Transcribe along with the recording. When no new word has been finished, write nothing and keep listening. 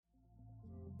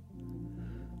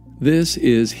This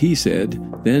is He Said,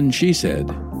 Then She Said,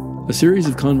 a series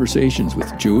of conversations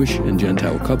with Jewish and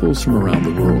Gentile couples from around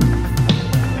the world.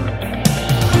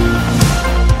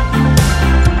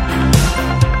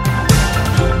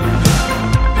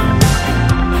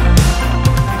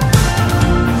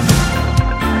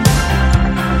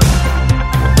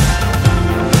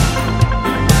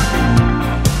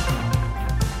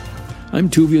 I'm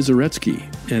Tuvia Zaretsky,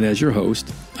 and as your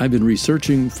host, I've been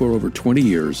researching for over 20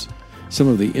 years some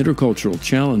of the intercultural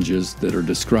challenges that are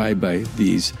described by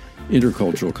these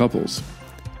intercultural couples.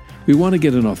 We want to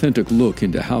get an authentic look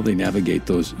into how they navigate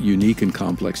those unique and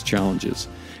complex challenges,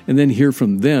 and then hear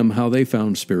from them how they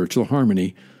found spiritual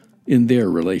harmony in their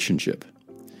relationship.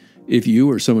 If you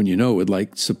or someone you know would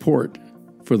like support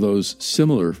for those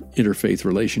similar interfaith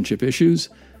relationship issues,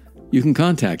 you can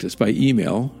contact us by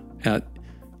email at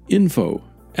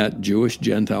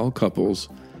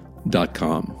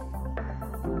info@jewishgentilecouples.com.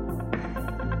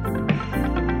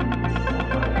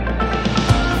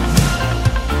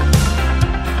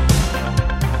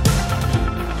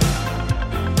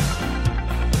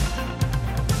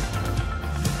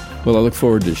 Well, I look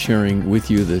forward to sharing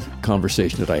with you the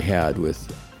conversation that I had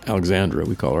with Alexandra,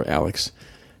 we call her Alex,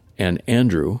 and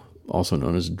Andrew, also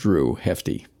known as Drew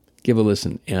Heftye. Give a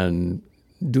listen and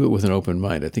do it with an open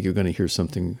mind. I think you're going to hear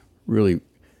something really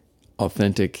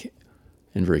authentic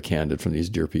and very candid from these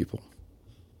dear people.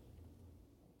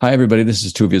 Hi, everybody. This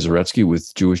is Tuvia Zaretsky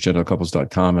with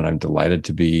JewishGentileCouples.com, and I'm delighted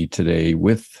to be today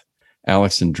with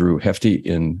Alex and Drew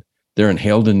Heftye. They're in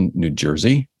Haledon, New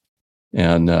Jersey,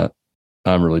 and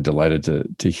I'm really delighted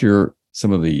to hear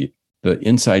some of the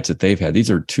insights that they've had. These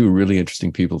are two really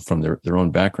interesting people from their own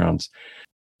backgrounds.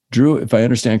 Drew, if I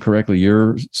understand correctly,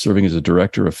 you're serving as a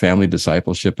director of family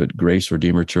discipleship at Grace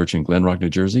Redeemer Church in Glen Rock,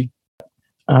 New Jersey?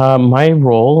 My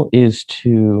role is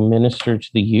to minister to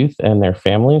the youth and their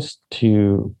families,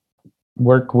 to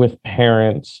work with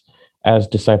parents as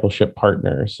discipleship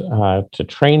partners, to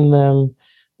train them,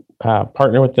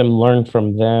 partner with them, learn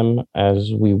from them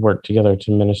as we work together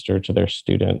to minister to their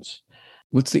students.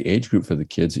 What's the age group for the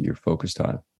kids that you're focused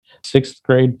on? 6th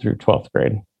grade through 12th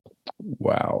grade.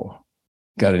 Wow.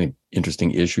 Got any interesting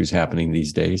issues happening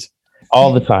these days?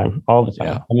 All the time.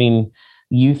 Yeah. I mean,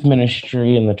 youth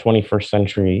ministry in the 21st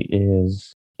century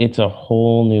it's a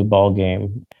whole new ball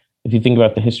game. If you think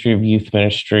about the history of youth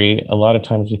ministry, a lot of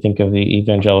times we think of the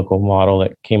evangelical model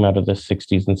that came out of the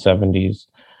 60s and 70s.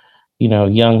 You know,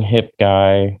 young hip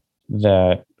guy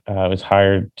that was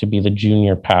hired to be the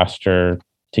junior pastor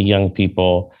to young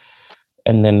people,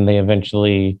 and then they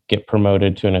eventually get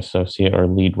promoted to an associate or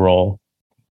lead role.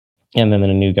 And then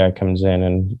a new guy comes in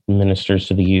and ministers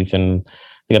to the youth, and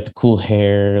they got the cool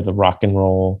hair, the rock and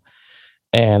roll,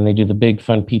 and they do the big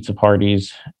fun pizza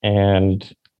parties.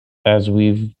 And as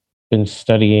we've been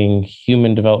studying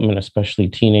human development, especially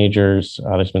teenagers,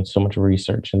 there's been so much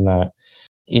research in that.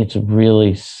 It's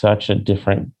really such a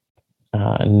different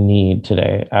need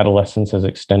today. Adolescence has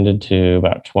extended to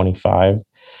about 25.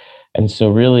 And so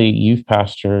really youth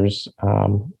pastors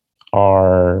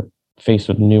are faced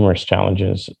with numerous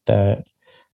challenges that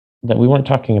we weren't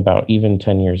talking about even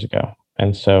 10 years ago.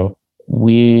 And so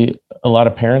a lot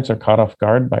of parents are caught off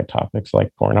guard by topics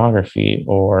like pornography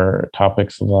or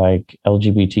topics like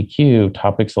LGBTQ,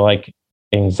 topics like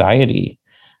anxiety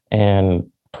and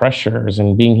pressures.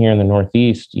 And being here in the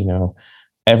Northeast, you know,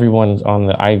 everyone's on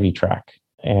the Ivy track,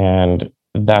 and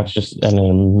that's just an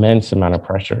immense amount of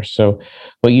pressure. So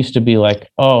what used to be like,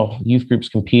 oh, youth groups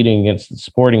competing against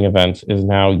sporting events is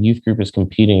now youth group is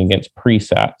competing against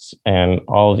presats and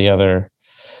all the other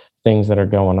things that are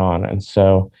going on. And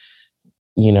so,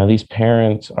 you know, these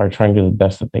parents are trying to do the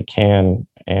best that they can,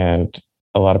 and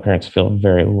a lot of parents feel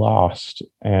very lost.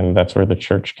 And that's where the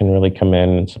church can really come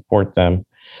in and support them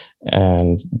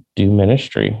and do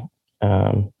ministry.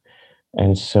 And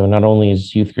so not only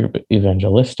is youth group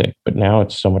evangelistic, but now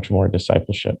it's so much more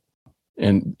discipleship.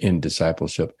 And in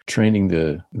discipleship, training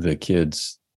the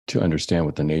kids to understand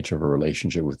what the nature of a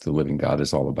relationship with the living God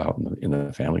is all about in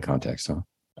the family context, huh?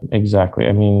 Exactly.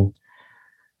 I mean,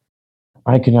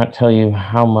 I cannot tell you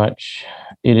how much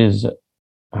it is.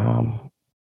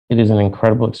 It is an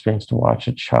incredible experience to watch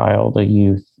a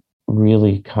youth,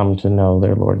 really come to know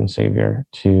their Lord and Savior,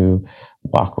 to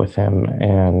walk with Him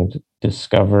and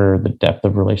discover the depth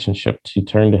of relationship, to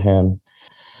turn to Him.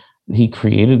 He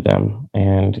created them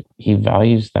and He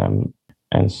values them.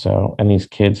 And these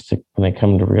kids, when they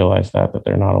come to realize that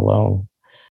they're not alone.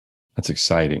 That's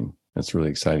exciting. That's really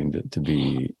exciting to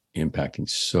be impacting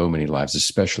so many lives,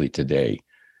 especially today.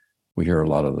 We hear a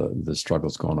lot of the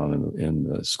struggles going on in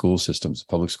the school systems,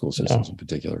 public school systems in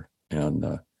particular.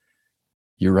 And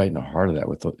you're right in the heart of that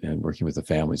and working with the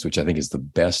families, which I think is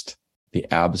the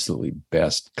absolutely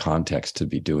best context to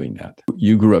be doing that.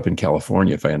 You grew up in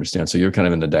California, if I understand. So you're kind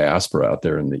of in the diaspora out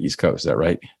there in the East Coast. Is that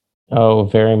right? Oh,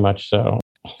 very much so.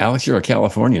 Alex, you're a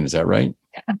Californian. Is that right?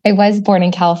 I was born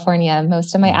in California.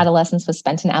 Most of my adolescence was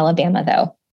spent in Alabama,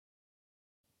 though.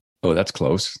 Oh, that's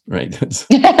close, right?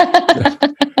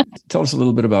 Tell us a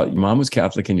little bit about, your mom was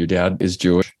Catholic and your dad is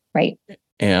Jewish. Right.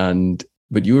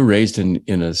 But you were raised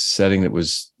in a setting that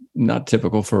was not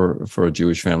typical for a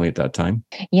Jewish family at that time.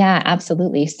 Yeah,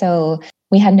 absolutely. So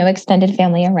we had no extended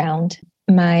family around.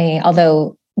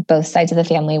 Although both sides of the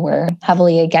family were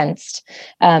heavily against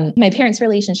my parents'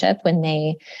 relationship when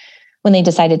they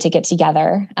decided to get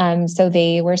together. So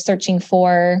they were searching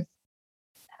for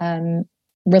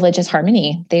religious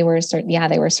harmony. They were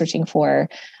searching for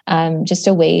just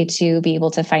a way to be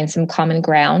able to find some common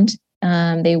ground.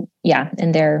 In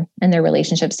their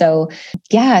relationship. So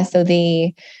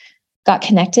they got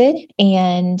connected,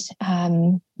 and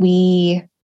we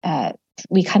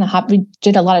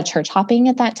did a lot of church hopping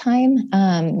at that time,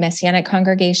 Messianic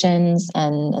congregations,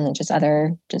 and then just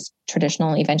other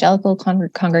traditional evangelical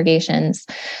congregations,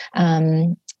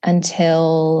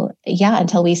 until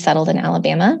we settled in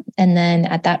Alabama. And then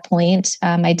at that point,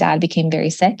 my dad became very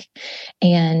sick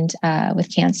and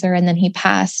with cancer, and then he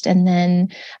passed. And then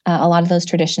a lot of those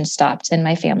traditions stopped in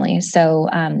my family. So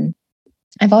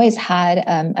I've always had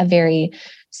a very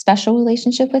special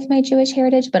relationship with my Jewish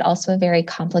heritage, but also a very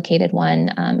complicated one.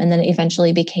 And then it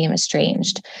eventually became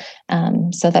estranged.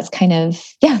 So that's kind of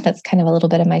a little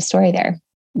bit of my story there.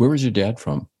 Where was your dad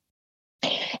from?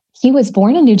 He was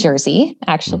born in New Jersey,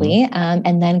 actually,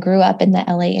 and then grew up in the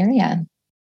LA area,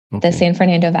 the San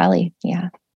Fernando Valley. Yeah.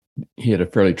 He had a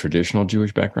fairly traditional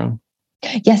Jewish background?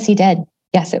 Yes, he did.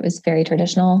 Yes, it was very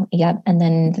traditional. Yep. And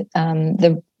then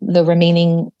the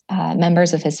remaining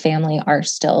members of his family are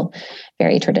still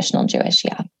very traditional Jewish.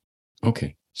 Yeah.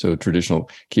 Okay. So traditional,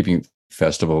 keeping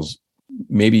festivals,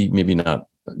 maybe not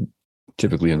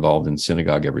typically involved in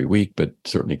synagogue every week, but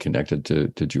certainly connected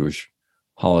to Jewish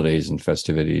holidays and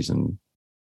festivities, and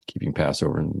keeping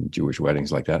Passover and Jewish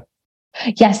weddings like that.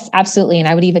 Yes, absolutely. And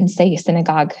I would even say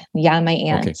synagogue. Yeah, my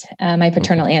aunt, my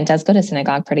paternal aunt does go to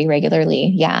synagogue pretty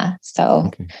regularly. Yeah.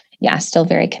 So still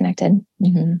very connected.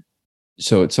 Mm-hmm.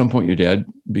 So at some point your dad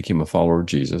became a follower of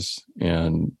Jesus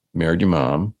and married your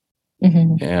mom,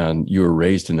 and you were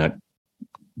raised in that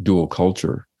dual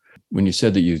culture. When you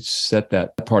said that you set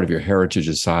that part of your heritage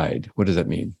aside, what does that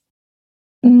mean?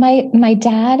 My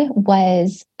dad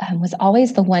was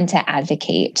always the one to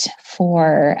advocate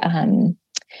for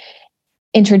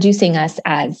introducing us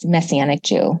as Messianic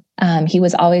Jew. He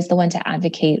was always the one to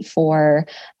advocate for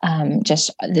just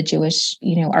the Jewish,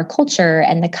 our culture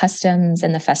and the customs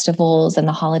and the festivals and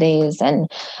the holidays, and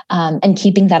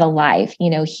keeping that alive.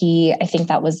 I think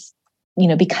that was,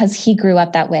 because he grew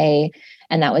up that way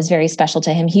and that was very special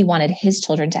to him. He wanted his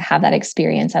children to have that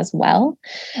experience as well.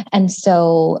 And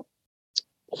so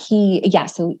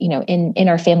in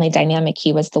our family dynamic,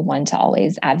 he was the one to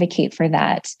always advocate for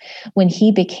that. When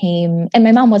he became, and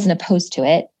my mom wasn't opposed to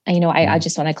it. I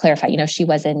just want to clarify, she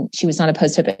was not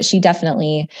opposed to it, but she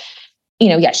definitely,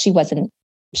 she wasn't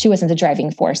the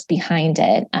driving force behind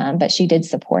it, but she did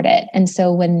support it. And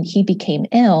so when he became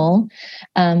ill,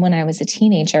 when I was a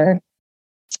teenager,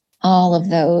 all of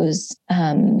those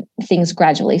things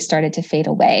gradually started to fade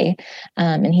away.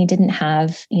 And he didn't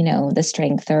have, the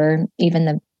strength or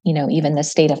even the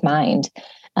state of mind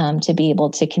to be able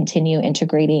to continue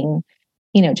integrating,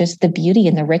 just the beauty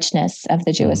and the richness of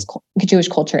the Jewish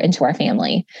culture into our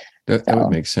family. That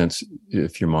would make sense.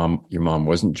 If your mom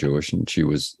wasn't Jewish and she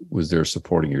was there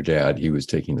supporting your dad, he was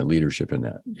taking the leadership in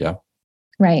that. Yeah.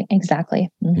 Right.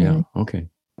 Exactly. Mm-hmm. Yeah. Okay.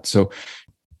 So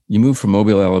you moved from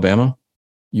Mobile, Alabama.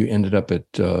 You ended up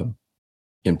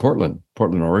in Portland,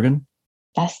 Oregon.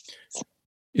 Yes.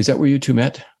 Is that where you two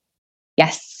met?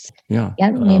 Yes. Yeah.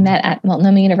 Yeah. We met at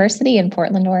Multnomah University in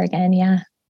Portland, Oregon. Yeah.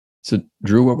 So,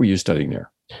 Drew, what were you studying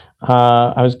there?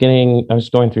 I was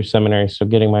going through seminary, so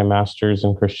getting my master's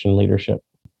in Christian leadership.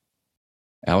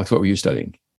 Alex, what were you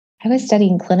studying? I was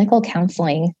studying clinical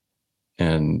counseling.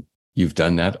 And you've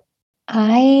done that?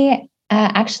 I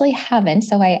actually haven't.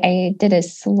 So I did a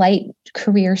slight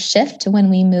career shift when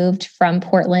we moved from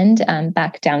Portland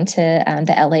back down to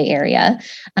the LA area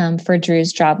for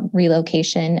Drew's job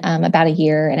relocation about a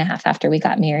year and a half after we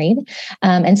got married.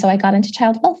 And so I got into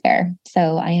child welfare.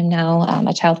 So I am now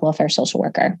a child welfare social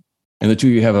worker. And the two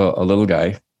of you have a little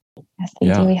guy. Yes, we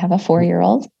do. We have a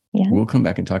 4-year-old. Yeah. We'll come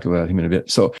back and talk about him in a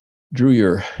bit. So, Drew,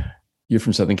 you're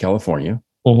from Southern California.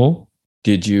 Mm-hmm.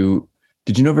 Did you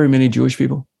know very many Jewish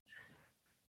people?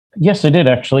 Yes, I did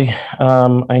actually.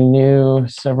 I knew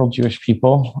several Jewish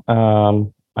people.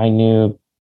 I knew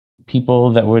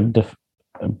people that would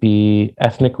be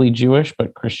ethnically Jewish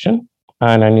but Christian,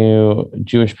 and I knew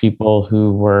Jewish people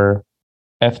who were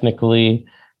ethnically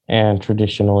and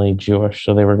traditionally Jewish,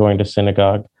 so they were going to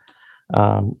synagogue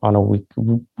on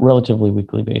a relatively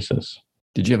weekly basis.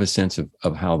 Did you have a sense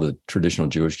of how the traditional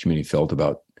Jewish community felt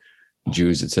about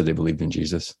Jews that said they believed in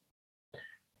Jesus?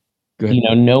 Go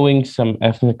ahead. Knowing some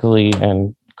ethnically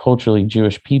and culturally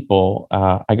Jewish people,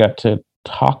 I got to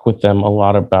talk with them a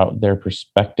lot about their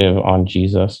perspective on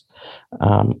Jesus.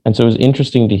 And so it was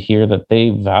interesting to hear that they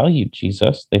valued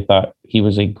Jesus. They thought he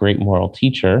was a great moral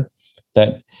teacher,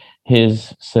 that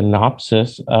his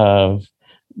synopsis of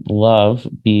love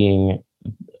being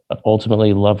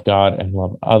ultimately love God and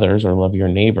love others or love your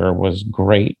neighbor was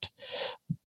great,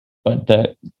 but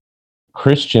that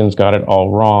Christians got it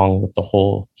all wrong with the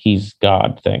whole he's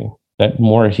God thing. That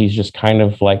Morris, he's just kind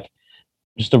of like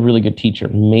just a really good teacher,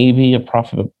 maybe a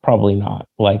prophet, but probably not.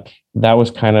 Like that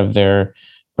was kind of their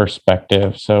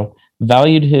perspective. So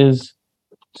valued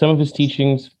some of his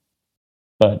teachings,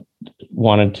 but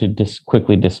wanted to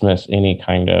quickly dismiss any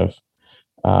kind of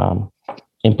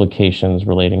implications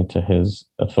relating to his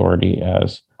authority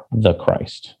as the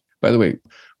Christ. By the way,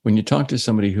 when you talk to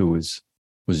somebody who was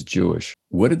Jewish,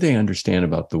 what did they understand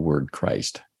about the word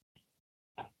Christ?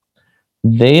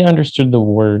 They understood the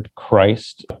word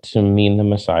Christ to mean the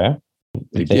Messiah.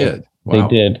 They did. Wow.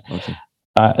 They did. Okay.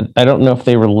 I don't know if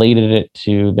they related it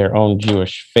to their own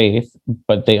Jewish faith,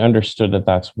 but they understood that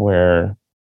that's where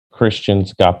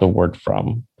Christians got the word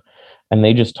from. And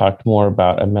they just talked more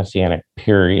about a messianic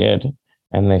period.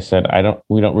 And they said,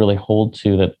 we don't really hold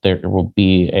to that there will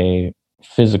be a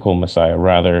physical Messiah.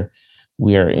 Rather,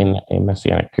 we are in a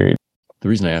messianic period. The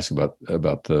reason I ask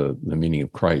about the meaning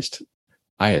of Christ,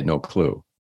 I had no clue.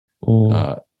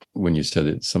 When you said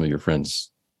that some of your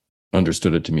friends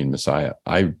understood it to mean Messiah,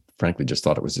 I frankly just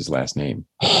thought it was his last name.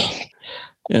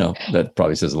 That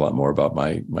probably says a lot more about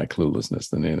my cluelessness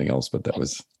than anything else, but that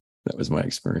was my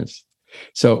experience.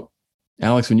 So,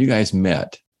 Alex, when you guys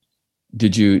met,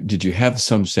 did you have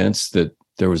some sense that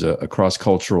there was a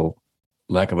cross-cultural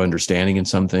lack of understanding in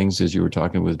some things as you were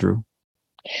talking with Drew?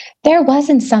 There was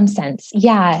in some sense.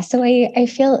 Yeah. So I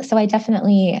feel, so I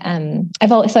definitely,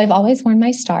 I've always worn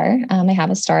my star. I have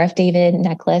a Star of David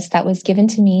necklace that was given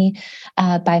to me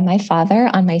by my father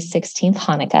on my 16th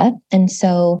Hanukkah. And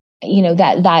so,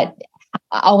 that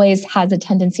always has a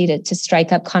tendency to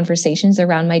strike up conversations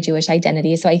around my Jewish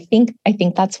identity. So I think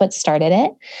that's what started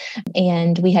it.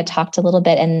 And we had talked a little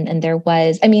bit and there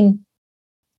was, I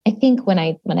think when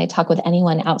I talk with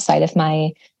anyone outside of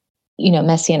my,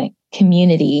 Messianic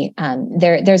community,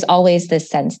 there's always this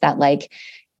sense that like,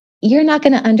 you're not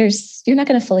going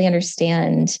to fully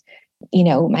understand,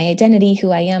 my identity, who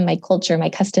I am, my culture, my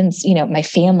customs, my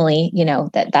family,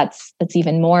 that's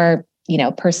even more,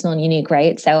 personal and unique.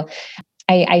 Right. So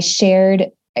I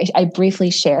briefly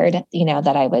shared,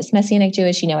 that I was Messianic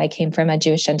Jewish. I came from a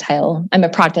Jewish Gentile. I'm a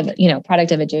product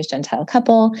of a Jewish Gentile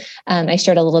couple. I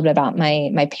shared a little bit about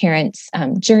my parents'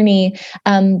 journey,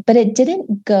 but it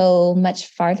didn't go much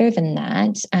farther than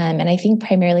that. And I think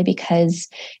primarily because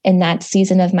in that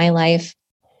season of my life,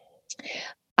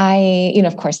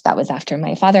 of course, that was after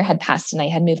my father had passed and I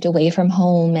had moved away from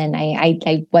home and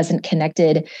I wasn't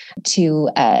connected to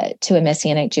a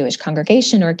Messianic Jewish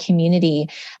congregation or community.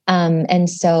 And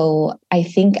so I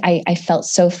think I felt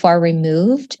so far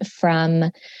removed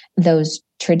from those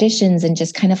traditions and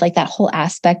just kind of like that whole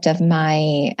aspect of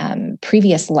my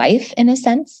previous life in a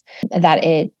sense that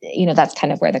that's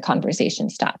kind of where the conversation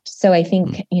stopped. So I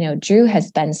think, Drew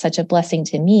has been such a blessing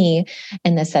to me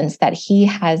in the sense that he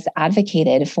has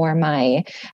advocated for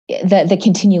the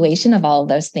continuation of all of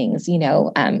those things,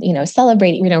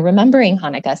 celebrating, remembering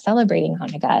Hanukkah,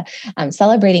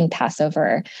 celebrating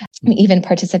Passover, even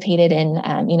participated in,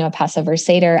 a Passover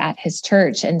Seder at his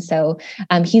church. And so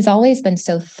he's always been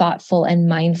so thoughtful and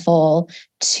mindful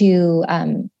to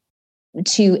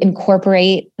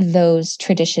incorporate those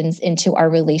traditions into our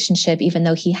relationship, even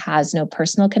though he has no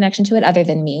personal connection to it other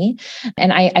than me.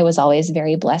 And I was always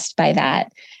very blessed by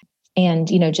that. And,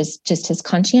 just his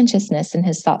conscientiousness and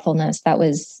his thoughtfulness, that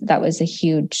was a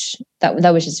huge,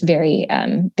 that was just very,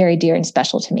 very dear and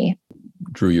special to me.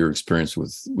 Drew, your experience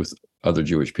with other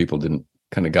Jewish people didn't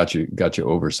kind of got you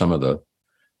over some of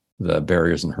the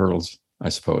barriers and hurdles, I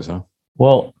suppose, huh?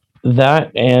 Well,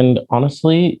 that, and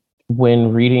honestly,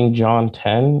 when reading John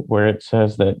 10, where it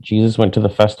says that Jesus went to the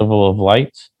Festival of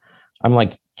Lights, I'm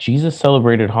like, Jesus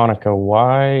celebrated Hanukkah.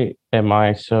 Why am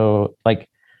I so like,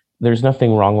 there's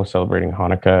nothing wrong with celebrating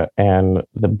Hanukkah and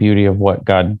the beauty of what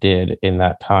God did in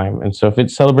that time. And so if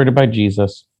it's celebrated by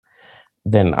Jesus,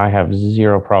 then I have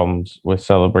zero problems with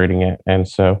celebrating it. And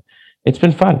so it's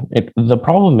been fun. The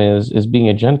problem is being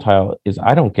a Gentile is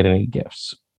I don't get any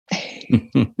gifts. I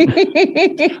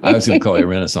was going to call you a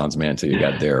Renaissance man until you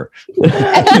got there.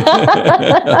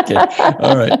 Okay.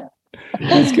 All right.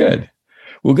 That's good.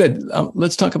 Well, good.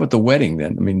 Let's talk about the wedding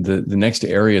then. I mean, the next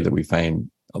area that we find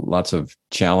lots of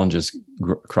challenges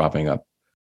cropping up.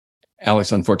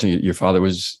 Alex, unfortunately, your father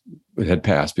had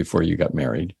passed before you got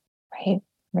married.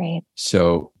 Right.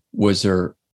 So was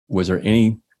there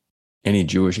any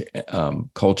Jewish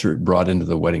culture brought into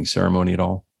the wedding ceremony at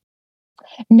all?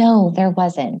 No, there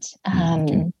wasn't.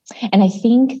 Okay. And I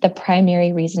think the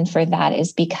primary reason for that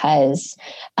is because,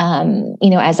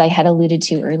 as I had alluded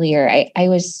to earlier, I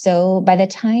was by the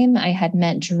time I had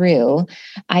met Drew,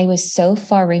 I was so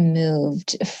far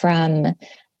removed from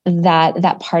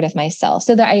that part of myself.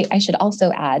 So that I should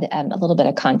also add a little bit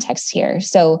of context here.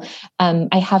 So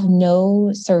I have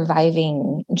no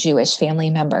surviving Jewish family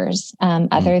members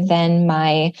other than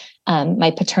my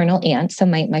paternal aunt, so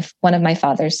my one of my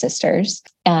father's sisters,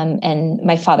 and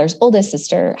my father's oldest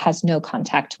sister has no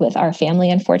contact with our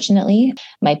family, unfortunately.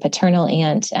 My paternal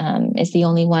aunt is the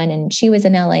only one, and she was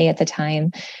in LA at the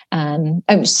time,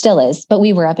 still is, but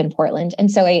we were up in Portland.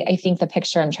 And so I think the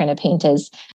picture I'm trying to paint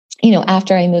is,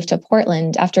 after I moved to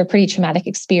Portland, after a pretty traumatic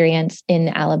experience in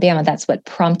Alabama, that's what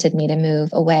prompted me to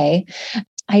move away.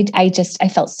 I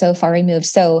felt so far removed.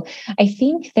 So I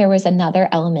think there was another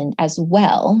element as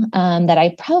well that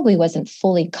I probably wasn't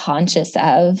fully conscious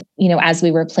of, as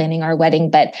we were planning our wedding.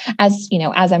 But as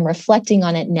I'm reflecting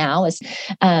on it now,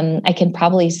 I can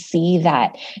probably see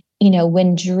that,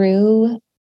 when Drew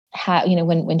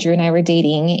when Drew and I were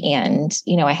dating, and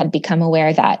I had become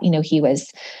aware that he was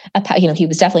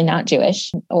definitely not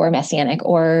Jewish or Messianic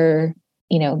or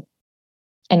any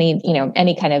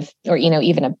kind of, or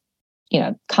even a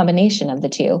combination of the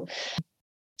two.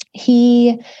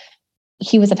 He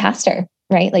was a pastor,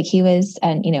 right? Like he was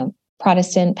an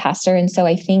Protestant pastor, and so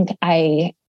I think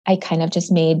I kind of just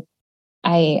made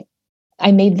I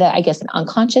made an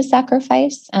unconscious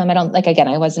sacrifice.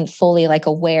 I wasn't fully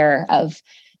aware of,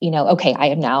 okay, I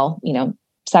am now,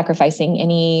 sacrificing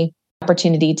any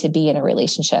opportunity to be in a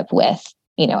relationship with,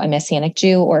 a Messianic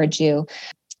Jew or a Jew.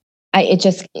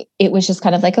 It was just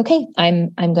kind of okay,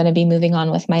 I'm going to be moving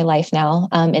on with my life now,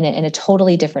 in a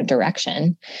totally different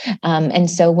direction. And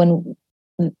so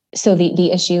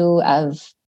the issue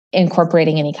of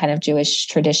incorporating any kind of Jewish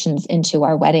traditions into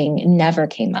our wedding never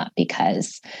came up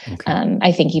because,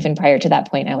 I think even prior to that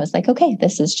point, I was like, okay,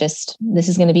 this is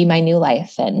going to be my new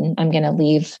life, and I'm going to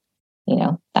leave,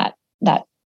 that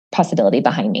possibility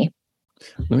behind me.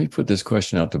 Let me put this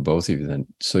question out to both of you then.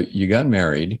 So you got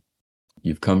married,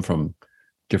 you've come from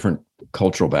different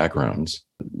cultural backgrounds.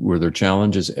 Were there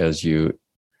challenges as you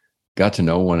got to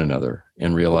know one another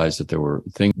and realized that there were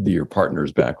things in your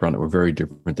partner's background that were very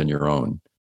different than your own,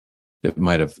 that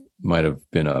might have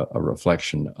been a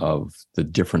reflection of the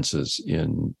differences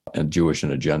in a Jewish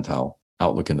and a Gentile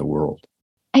outlook in the world?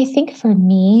 I think for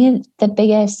me, the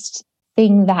biggest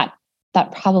thing that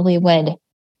probably would,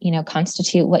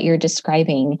 constitute what you're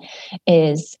describing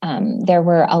is there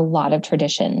were a lot of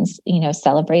traditions,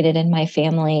 celebrated in my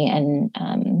family,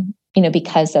 and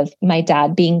because of my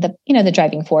dad being the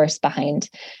driving force behind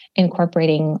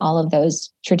incorporating all of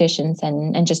those traditions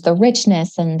and just the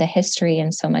richness and the history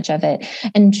and so much of it.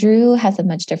 And Drew has a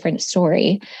much different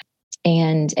story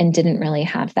and didn't really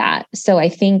have that. So I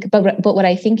think, but what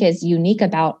I think is unique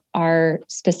about our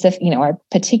specific, our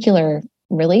particular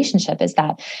relationship is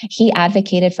that he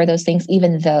advocated for those things,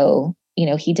 even though,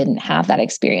 he didn't have that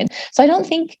experience. So I don't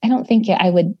think I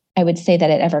would say that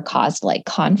it ever caused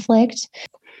conflict.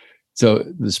 So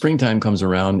the springtime comes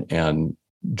around, and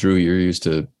Drew, you're used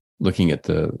to looking at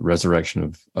the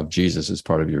resurrection of Jesus as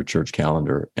part of your church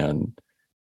calendar. And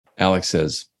Alex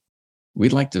says, we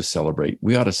ought to celebrate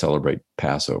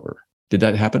Passover. Did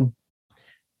that happen?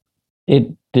 It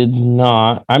did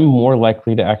not. I'm more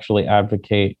likely to actually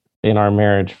advocate in our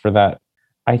marriage for that.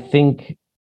 I think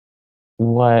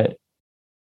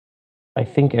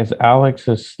as Alex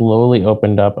has slowly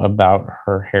opened up about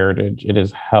her heritage, it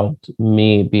has helped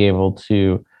me be able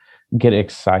to get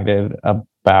excited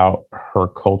about her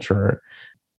culture.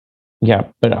 Yeah,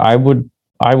 but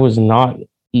I was not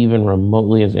even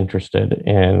remotely as interested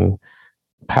in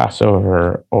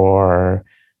Passover or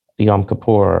Yom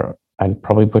Kippur. I'm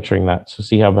probably butchering that, so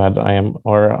see how bad I am,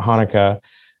 or Hanukkah,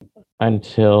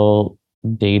 until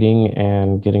dating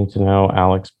and getting to know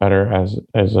Alex better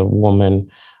as a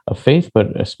woman of faith,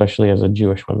 but especially as a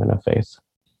Jewish woman of faith.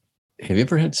 Have you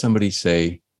ever had somebody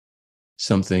say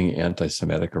something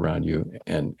anti-Semitic around you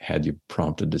and had you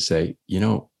prompted to say,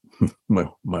 my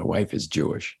wife is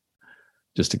Jewish,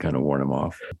 just to kind of warn them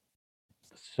off?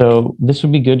 So this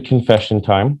would be good confession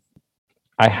time.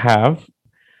 I have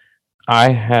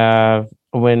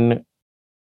when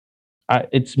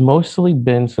it's mostly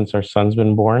been since our son's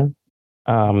been born,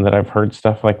 that I've heard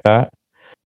stuff like that.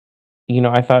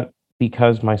 I thought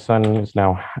because my son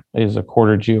is a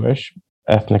quarter Jewish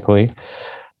ethnically,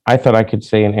 I thought I could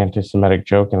say an anti-Semitic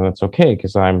joke and that's okay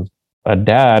because I'm a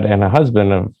dad and a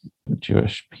husband of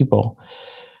Jewish people.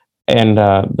 And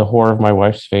the horror of my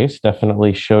wife's face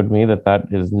definitely showed me that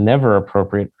is never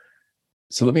appropriate.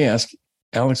 So let me ask,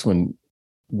 Alex, when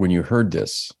you heard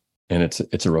this, and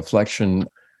it's a reflection,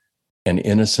 an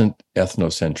innocent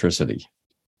ethnocentricity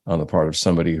on the part of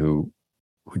somebody who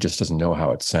just doesn't know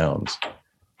how it sounds.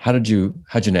 How'd you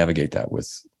navigate that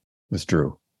with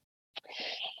Drew?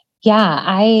 Yeah,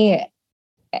 I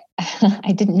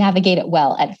didn't navigate it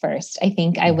well at first. I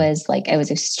think I was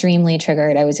extremely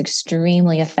triggered. I was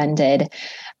extremely offended.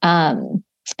 And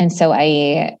so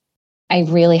I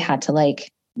really had to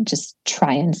just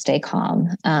try and stay calm.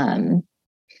 And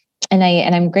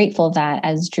I'm grateful that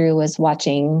as Drew was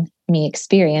watching me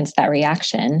experience that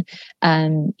reaction,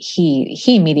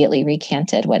 he immediately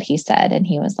recanted what he said, and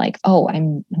he was like, "Oh,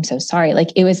 I'm so sorry."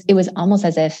 It was almost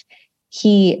as if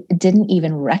he didn't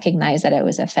even recognize that it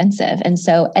was offensive. And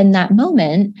so in that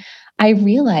moment, I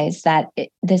realized that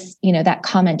that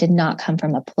comment did not come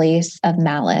from a place of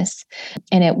malice,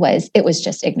 and it was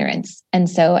just ignorance. And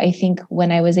so I think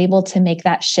when I was able to make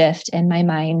that shift in my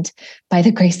mind by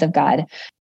the grace of God,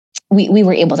 we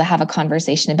were able to have a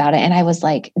conversation about it. And I was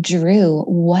like, Drew,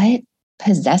 what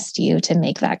possessed you to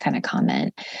make that kind of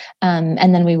comment?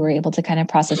 And then we were able to kind of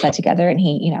process that together. And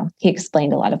he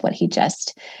explained a lot of what he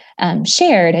just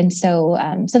shared. And so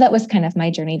that was kind of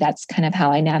my journey. That's kind of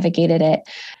how I navigated it.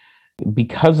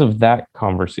 Because of that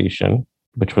conversation,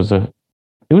 which was a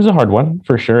hard one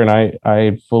for sure. And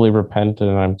I fully repent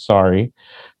and I'm sorry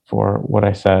for what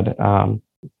I said.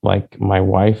 My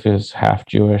wife is half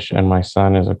Jewish and my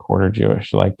son is a quarter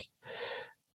Jewish.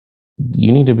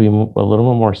 You need to be a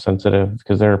little more sensitive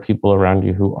because there are people around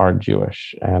you who are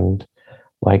Jewish. And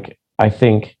I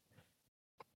think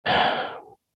yeah.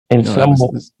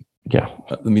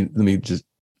 Let me just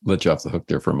let you off the hook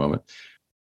there for a moment.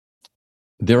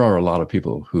 There are a lot of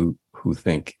people who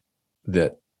think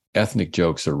that ethnic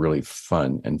jokes are really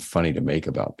fun and funny to make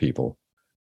about people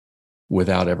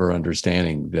without ever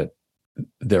understanding that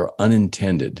they're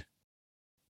unintended.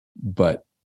 But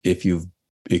if you've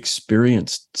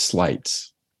experienced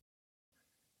slights,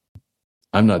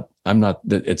 I'm not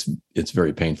that it's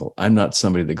very painful. I'm not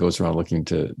somebody that goes around looking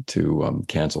to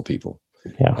cancel people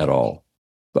at all.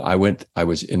 But I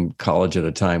was in college at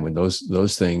a time when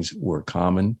those things were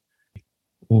common.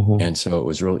 Mm-hmm. And so it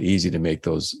was real easy to make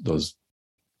those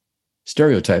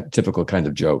typical kind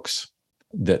of jokes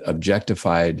that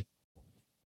objectified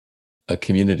a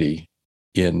community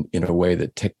in a way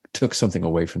that took something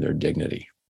away from their dignity.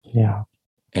 Yeah.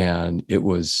 And it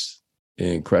was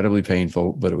incredibly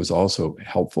painful, but it was also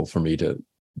helpful for me to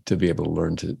be able to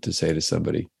learn to say to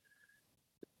somebody,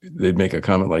 they'd make a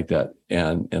comment like that.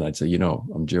 And I'd say,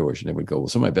 I'm Jewish. And they would go, well,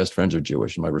 some of my best friends are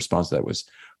Jewish. And my response to that was,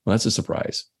 well, that's a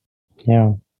surprise.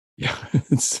 Yeah. Yeah.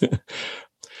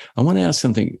 I want to ask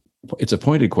something. It's a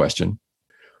pointed question.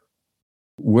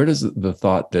 Where does the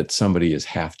thought that somebody is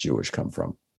half Jewish come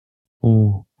from?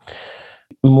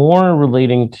 More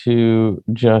relating to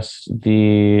just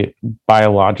the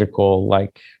biological,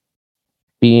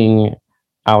 being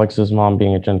Alex's mom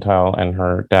being a Gentile and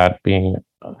her dad being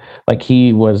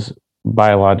he was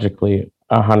biologically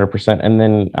 100%. And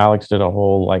then Alex did a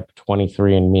whole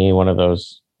 23andMe, one of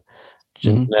those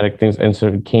genetic things. And so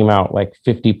it came out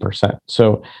 50%.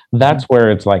 So that's where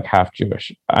it's half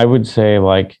Jewish. I would say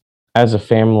as a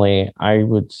family, I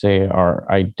would say our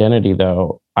identity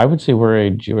though, I would say we're a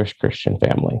Jewish Christian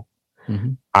family.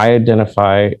 Mm-hmm. I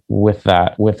identify with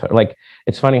that, with her.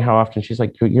 It's funny how often she's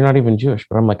like, you're not even Jewish,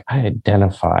 but I'm like, I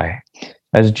identify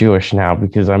as Jewish now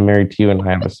because I'm married to you and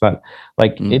I have a son.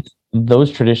 It's those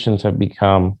traditions have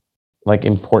become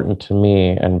important to me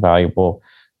and valuable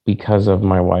because of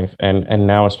my wife and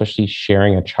now especially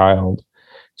sharing a child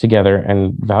together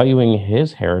and valuing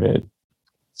his heritage.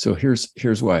 So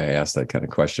here's why I asked that kind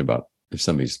of question about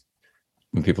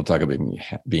when people talk about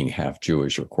being half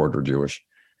Jewish or quarter Jewish.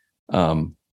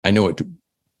 I know what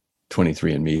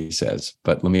 23andMe says,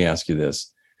 but let me ask you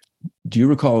this. Do you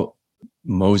recall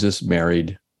Moses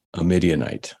married a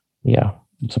Midianite? Yeah,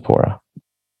 Zipporah.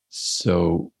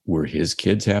 So were his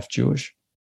kids half Jewish?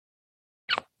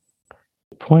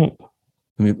 Point.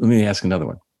 Let me ask another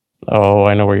one. Oh,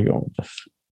 I know where you're going with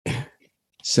this.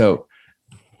 So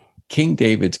King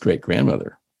David's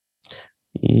great-grandmother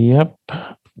Yep.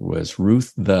 was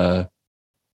Ruth the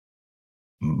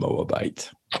Moabite.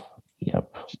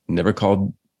 Yep. Never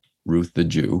called Ruth the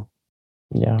Jew.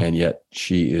 Yeah. And yet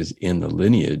she is in the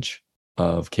lineage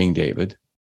of King David.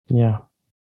 Yeah.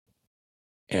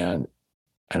 And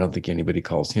I don't think anybody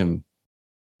calls him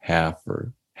half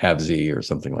or halvesy or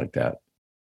something like that.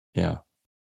 Yeah.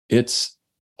 It's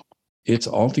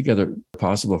altogether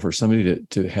possible for somebody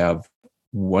to have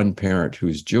one parent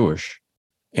who's Jewish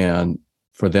and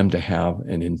for them to have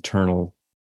an internal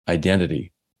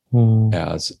identity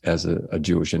as a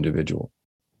Jewish individual.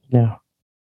 Yeah.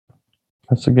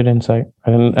 That's a good insight.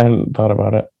 I hadn't thought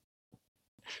about it.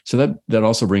 So that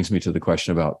also brings me to the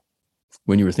question about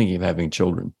when you were thinking of having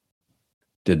children,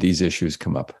 did these issues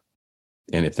come up?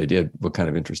 And if they did, what kind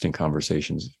of interesting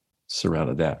conversations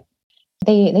surrounded that?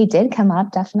 They did come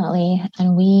up, definitely.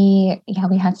 And we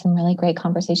had some really great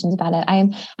conversations about it.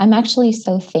 I'm actually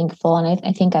so thankful. And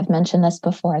I think I've mentioned this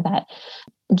before, that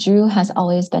Drew has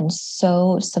always been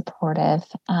so supportive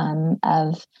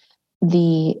of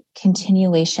the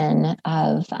continuation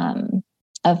of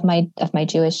my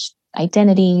Jewish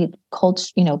identity,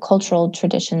 cultural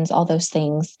traditions, all those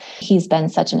things. He's been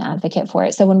such an advocate for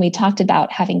it. So when we talked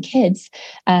about having kids,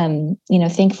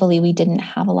 thankfully we didn't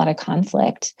have a lot of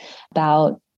conflict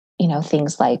about,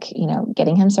 things like,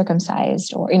 getting him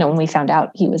circumcised, or, when we found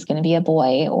out he was going to be a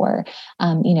boy, or,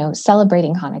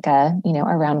 celebrating Hanukkah,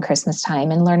 around Christmas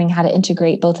time, and learning how to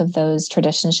integrate both of those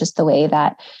traditions just the way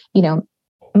that,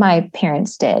 my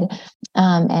parents did,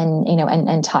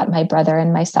 and taught my brother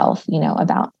and myself,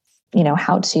 about,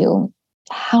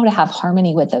 how to have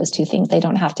harmony with those two things. They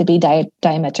don't have to be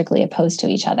diametrically opposed to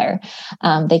each other.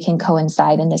 They can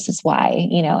coincide, and this is why,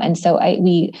 and so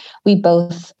we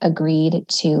both agreed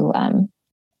to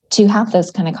have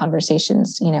those kind of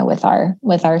conversations, with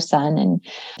our son and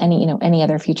any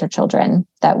other future children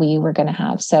that we were going to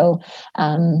have. So,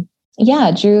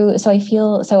 Drew.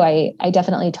 So I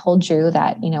definitely told Drew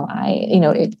that,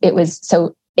 it was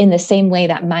so in the same way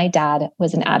that my dad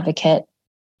was an advocate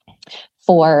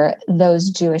for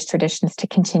those Jewish traditions to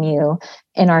continue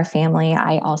in our family,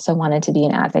 I also wanted to be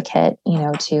an advocate,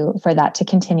 for that to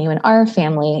continue in our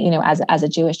family, as a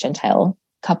Jewish Gentile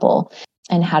couple,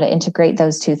 and how to integrate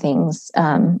those two things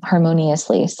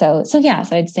harmoniously. So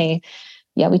I'd say,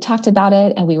 we talked about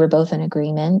it and we were both in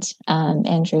agreement.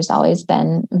 Andrew's always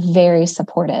been very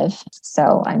supportive.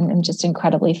 So I'm just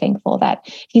incredibly thankful that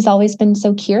he's always been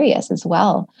so curious as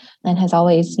well, and has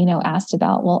always, asked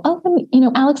about,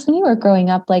 Alex, when you were growing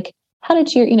up, like, how did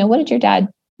what did your dad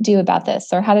do about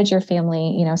this? Or how did your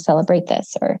family, celebrate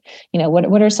this? Or,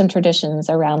 what are some traditions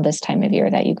around this time of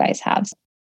year that you guys have?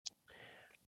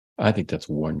 I think that's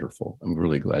wonderful. I'm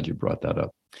really glad you brought that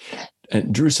up.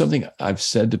 And Drew, something I've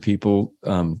said to people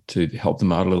to help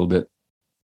them out a little bit,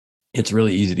 it's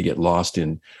really easy to get lost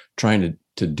in trying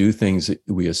to do things that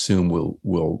we assume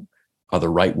will are the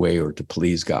right way or to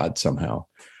please God somehow.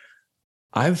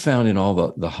 I've found in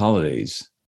all the holidays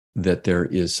that there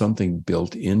is something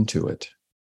built into it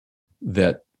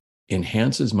that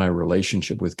enhances my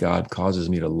relationship with God, causes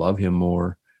me to love him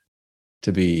more,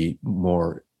 to be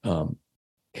more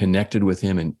connected with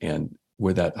him, and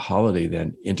where that holiday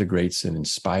then integrates and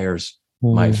inspires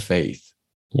my faith.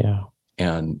 Yeah.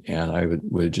 And I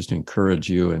would just encourage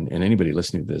you and anybody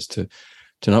listening to this to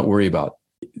not worry about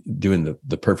doing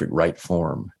the perfect right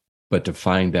form, but to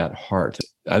find that heart.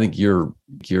 I think you're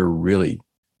really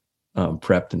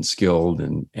prepped and skilled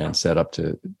and set up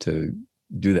to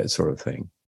do that sort of thing.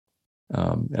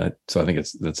 So I think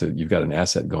you've got an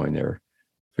asset going there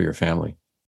for your family.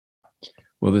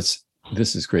 Well, this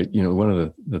is great. One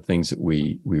of the things that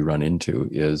we run into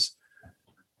is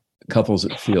couples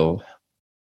that feel,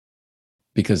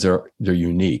 because they're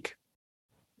unique,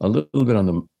 a little bit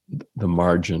on the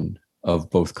margin of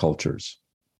both cultures.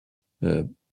 The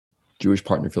Jewish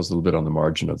partner feels a little bit on the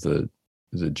margin of the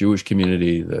Jewish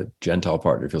community. The Gentile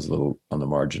partner feels a little on the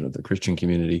margin of the Christian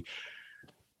community.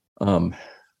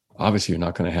 Obviously, you're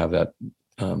not going to have that.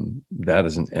 That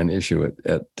is an issue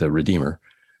at the Redeemer.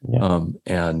 Yeah.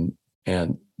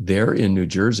 And they're in New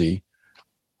Jersey,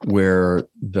 where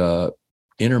the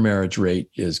intermarriage rate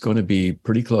is going to be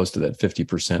pretty close to that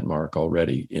 50% mark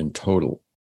already in total.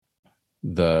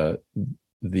 The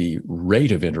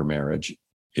rate of intermarriage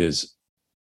is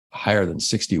higher than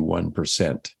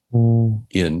 61%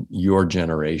 in your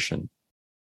generation.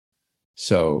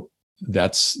 So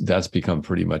that's become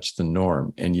pretty much the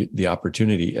norm. And the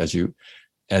opportunity as you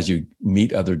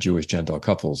meet other Jewish Gentile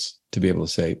couples to be able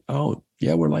to say, oh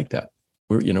yeah, we're like that.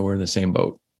 we're in the same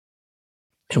boat,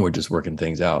 and we're just working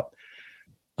things out.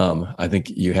 I think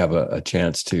you have a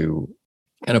chance to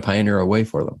kind of pioneer a way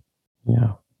for them.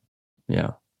 Yeah.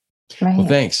 Right. Well,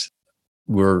 thanks.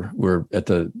 We're at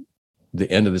the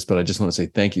end of this, but I just want to say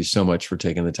thank you so much for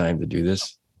taking the time to do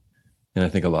this. And I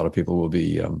think a lot of people will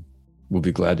be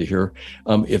glad to hear.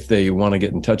 If they want to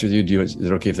get in touch with you, is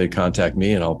it okay if they contact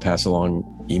me and I'll pass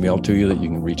along email to you that you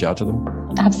can reach out to them?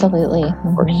 Absolutely.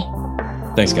 Of course.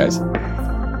 Thanks, guys.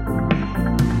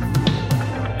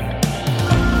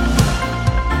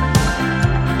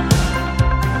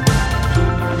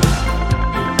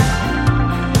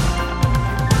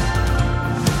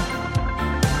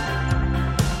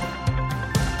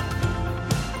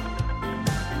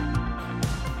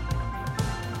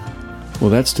 Well,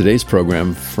 that's today's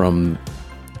program from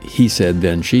He Said,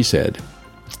 Then She Said.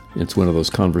 It's one of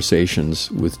those conversations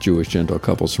with Jewish Gentile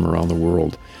couples from around the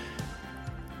world.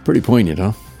 Pretty poignant,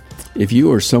 huh? If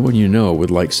you or someone you know would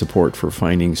like support for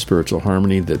finding spiritual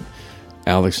harmony that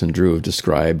Alex and Drew have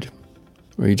described,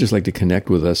 or you'd just like to connect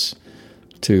with us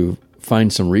to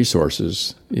find some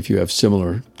resources if you have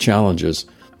similar challenges,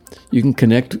 you can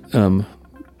connect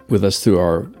with us through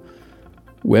our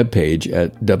webpage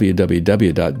at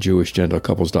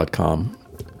www.jewishgentilecouples.com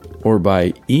or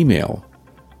by email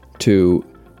to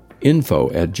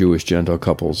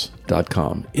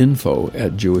info@jewishgentilecouples.com,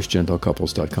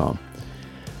 info@jewishgentilecouples.com.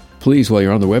 Please, while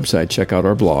you're on the website, check out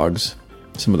our blogs,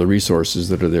 some of the resources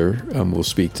that are there. Will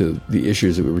speak to the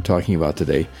issues that we were talking about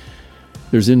today.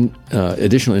 There's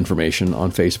additional information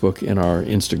on Facebook and our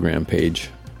Instagram page,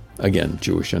 again,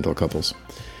 Jewish Gentile Couples.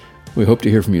 We hope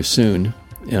to hear from you soon.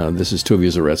 This is Tovia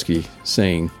Zaretsky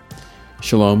saying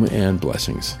shalom and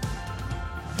blessings.